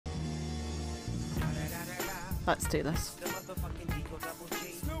Let's do this.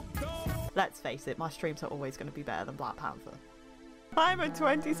 Let's face it, my streams are always going to be better than Black Panther. I'm a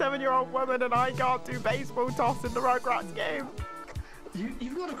 27-year-old woman and I can't do baseball toss in the Rugrats game.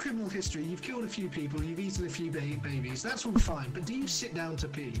 You've got a criminal history, you've killed a few people, you've eaten a few babies, that's all fine, but do you sit down to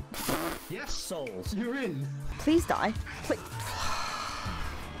pee? Yes? Souls. You're in. Please die. Please.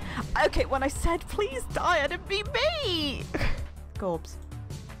 Okay, when I said please die, I didn't mean me! Gorbs.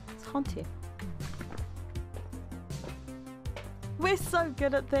 It's haunted. We're so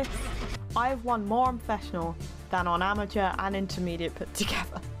good at this. I've won more on professional than on amateur and intermediate put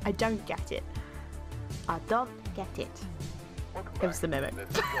together. I don't get it. I don't get it. It was the mimic.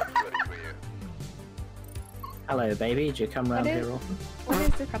 Hello, baby. Did you come round here often? What is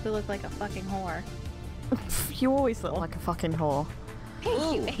this? Probably look like a fucking whore. You always look like a fucking whore.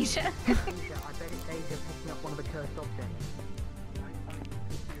 Thank you, Asia. I bet it's Asia picking up one of the cursed objects.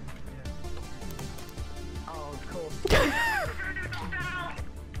 Oh, of course.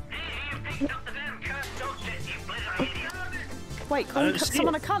 Wait, calling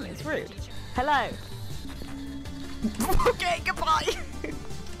someone a cunt is rude. Hello. Okay, goodbye.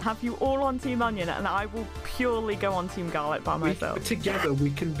 Have you all on Team Onion and I will purely go on Team Garlic by myself. Together we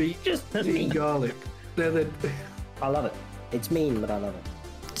can beat Just Team Garlic. They're I love it. It's mean, but I love it.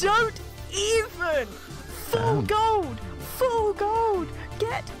 Don't even! Full gold! Full gold!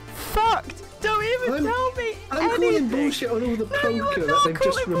 Get fucked! Don't even tell me I'm calling anything! bullshit on all the No, you are poker that not they've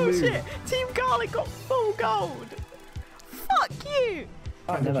just calling removed. bullshit! Team Garlic got full gold! Fuck you!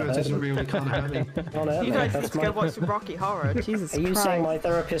 I've never heard of real, it. can't have me. Not early. You guys need That's to go watch some Rocky Horror. Jesus Are you Christ. saying my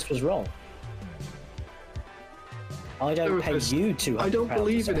therapist was wrong? I don't pay you £200 I don't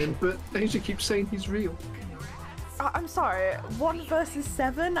believe in a him, but Asia keeps saying he's real. I'm sorry, 1 versus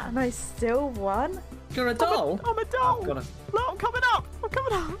 7 and I still won? You're a doll? I'm a doll! I've got a... Look, I'm coming up! I'm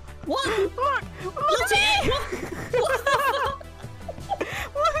coming up! What? Look at me!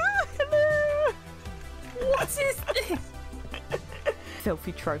 Hello! What is this?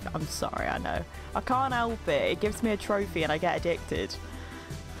 Filthy trophy. I'm sorry, I know. I can't help it. It gives me a trophy and I get addicted.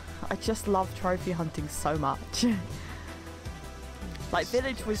 I just love trophy hunting so much. Like,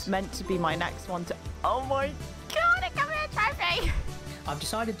 Village was meant to be my next one to... Oh my god, it got me a trophy! I've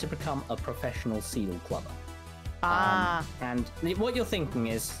decided to become a professional seal clubber. Ah. And what you're thinking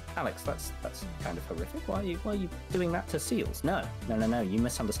is, Alex, that's kind of horrific. Why are you doing that to seals? No, you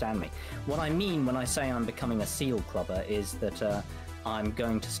misunderstand me. What I mean when I say I'm becoming a seal clubber is that I'm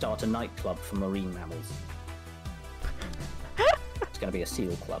going to start a nightclub for marine mammals. It's going to be a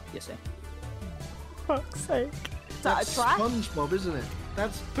seal club, you see. Fuck's sake. Is that a trap? SpongeBob, isn't it?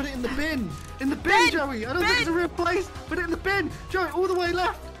 Put it in the bin! In the bin, Joey! I don't think it's a real place! Put it in the bin! Joey, all the way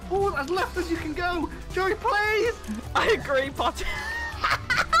left! All as left as you can go! Joey, please! I agree, Potter.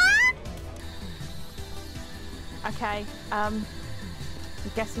 Okay, I'm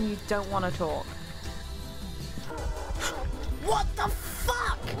guessing you don't want to talk. What the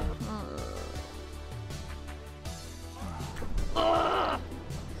fuck?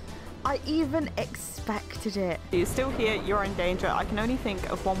 I even expected it. You're still here, you're in danger. I can only think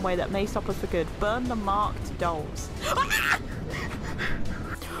of one way that may stop us for good. Burn the marked dolls.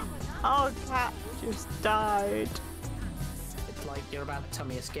 Oh, Cat just died. It's like you're about to tell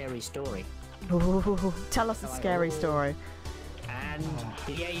me a scary story. Ooh, tell us a scary story. And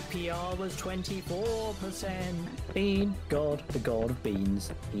the APR was 24%. Bean God, the god of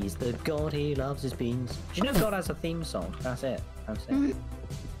beans. He's the god, he loves his beans. Do you know God has a theme song? That's it. That's it. And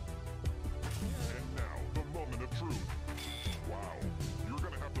now, the moment of truth. Wow, you're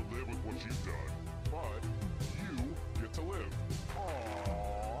gonna have to live with what you've done, but you get to live.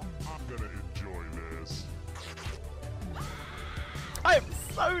 Aww, I'm gonna enjoy this. I'm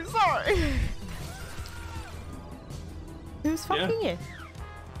so sorry. Who's fucking you?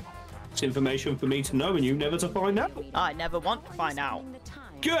 It's information for me to know and you never to find out. I never want to find out.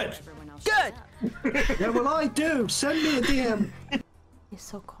 Good. Good. Yeah, well I do! Send me a DM! You're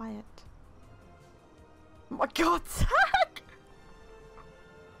so quiet. Oh my god, Zach!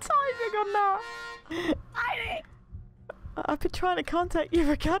 Timing on that. I've been trying to contact you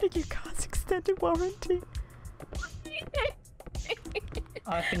regarding your car's extended warranty.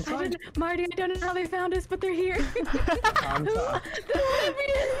 I've been trying to... Marty, I don't know how they found us, but they're here.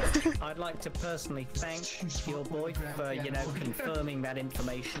 I'd like to personally thank your boy for, confirming that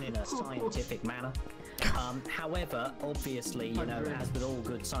information in a scientific manner. However, obviously, as with all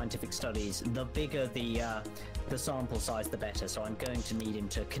good scientific studies, the bigger the sample size, the better. So I'm going to need him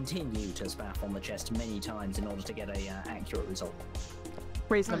to continue to spaff on the chest many times in order to get a accurate result.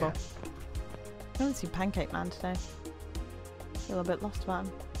 Reasonable. I haven't seen Pancake Man today. Feel a bit lost about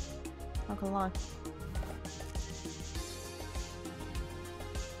him. Not gonna lie.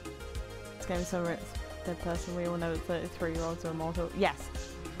 game so it's dead person. We all know that 33-year-olds are immortal. Yes.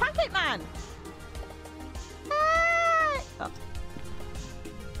 Pancake Man! Oh.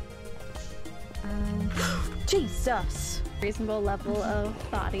 Jesus! Reasonable level of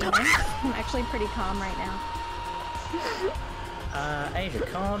thoughtyness. I'm actually pretty calm right now. Asia,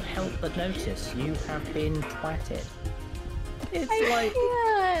 can't help but notice you have been twatted.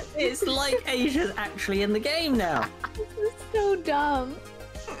 It's like Asia's actually in the game now. This is so dumb.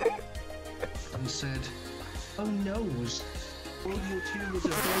 And said, Oh noes. World War II was a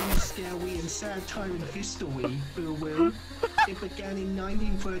very scary and sad time in history, Will. It began in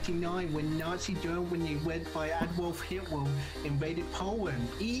 1939 when Nazi Germany, led by Adolf Hitler, invaded Poland.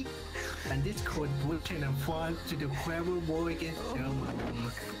 And this caused Britain and France to declare a war against Germany,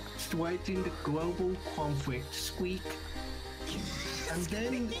 starting the global conflict. Squeak. And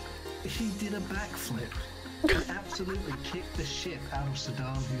then he did a backflip. He absolutely kicked the shit out of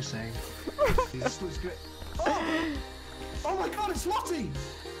Saddam Hussein. This was great. Oh my god, it's Lottie!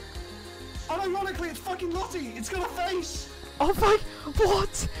 Unironically, it's fucking Lottie! It's got a face! Oh my...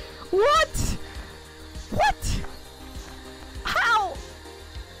 What? What? What? How?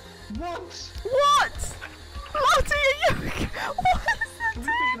 What? What? Lottie, are you... What is that? Can we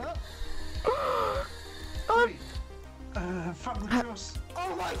pick it up? Oh, Wait. Fuck the cross.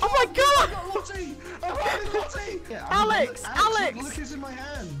 Oh my god! oh my god! I got Lottie! I'm having Lottie! Yeah, Alex, look, Alex! Look, it's in my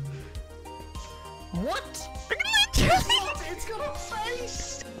hand. What? It's got a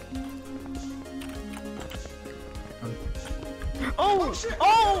face! Oh! Shit!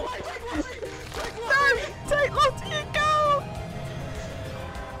 Oh! Wait, take Lottie! Take No! Lottie! Take Lottie and go!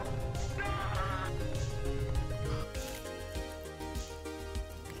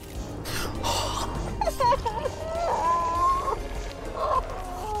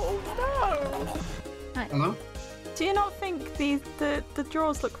 Oh no! hello? Do you not think the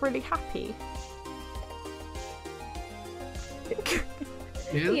drawers look really happy?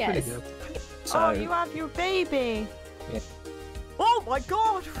 Yeah, that's Yes. pretty good. So, Oh, you have your baby! Yeah. Oh my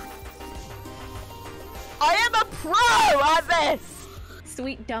god! I am a pro at this!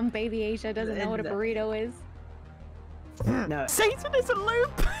 Sweet dumb baby Asia doesn't know what a burrito is. no, Satan is a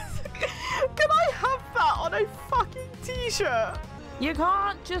loop! Can I have that on a fucking t-shirt? You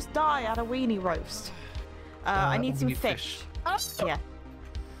can't just die at a weenie roast. I need some weenie fish. fish. Yeah.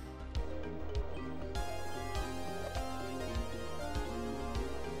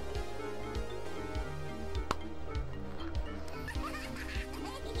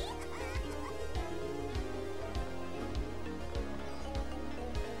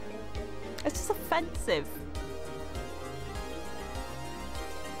 It's just offensive.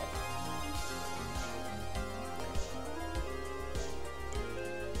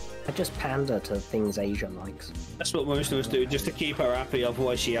 I just pander to things Asia likes. That's what most of us do, just to keep her happy,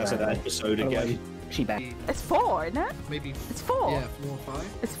 otherwise she has an episode again. She back. It's 4, isn't it? Maybe. It's 4. Yeah, 4 or 5.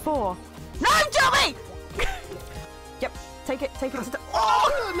 It's 4. No, Joey! Yep. Take it to the.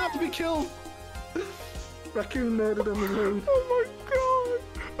 Oh, not to be killed! Raccoon murdered on the road. Oh my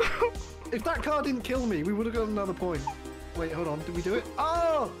god! If that car didn't kill me, we would have got another point. Wait, hold on. Did we do it?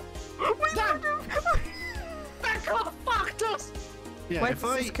 Oh! That car fucked us! Yeah, Where if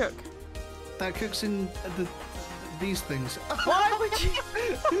does this cook? that cooks in these things. Why would you?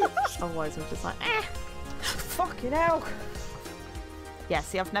 Otherwise, I'm just like, fucking hell. Yeah,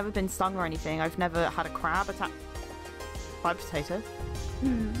 see, I've never been stung or anything. I've never had a crab attack by potato.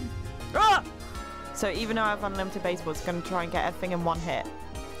 Ah! So even though I have unlimited baseball, it's going to try and get everything in one hit.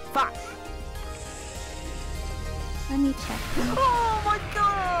 Fuck! Let me check. Oh my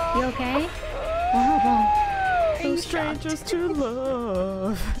god! You okay? Two strangers to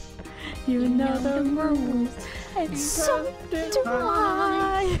love. You know the rules. And so do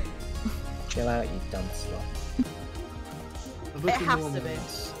I. Chill out, you dumb slut. It has to be.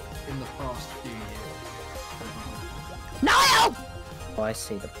 In the past few years. Niall! Oh, I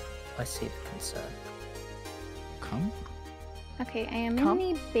see the concern. Come? Okay, I am Come.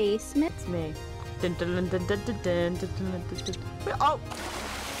 in the basement. It's me. Dun, dun, dun, dun, dun, dun, dun, dun, dun, dun, dun. Oh!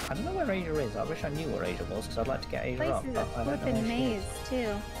 I don't know where Asia is. I wish I knew where Asia was, because I'd like to get Asia Place up, is but a I don't know flippin' where she is. maze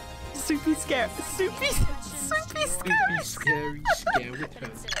too. Soupy scary. Soupy scary. Scary,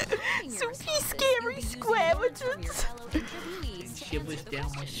 scary Soupy scary squarewages. Shivers down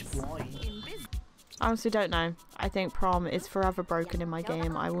my spine. I honestly don't know. I think prom is forever broken in my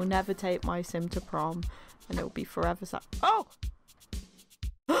game. I will never take my sim to prom, and it will be forever sad. Oh!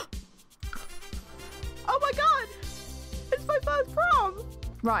 Oh my god! It's my first prom!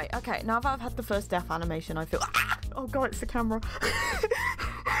 Right, okay, now that I've had the first death animation, I feel... Oh god, it's the camera.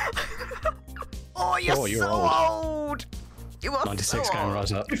 Oh, you're so old! You are 96 so going old.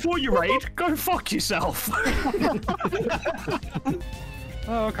 right up. Before you raid, go fuck yourself.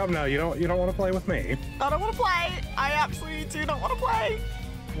 Oh, come now. You don't want to play with me. I don't want to play. I absolutely do not want to play.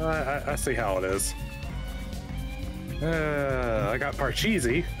 I see how it is. I got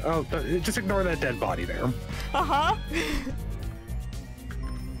Parcheesi. Oh, just ignore that dead body there. Uh-huh.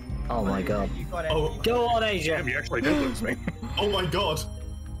 Oh my god. You got it. Oh, Go on, Asia. Damn, you actually did lose me. oh my god.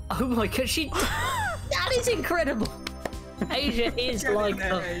 Oh my god, that is incredible. Asia is like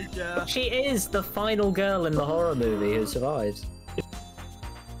Asia. she is the final girl in the horror movie who survives.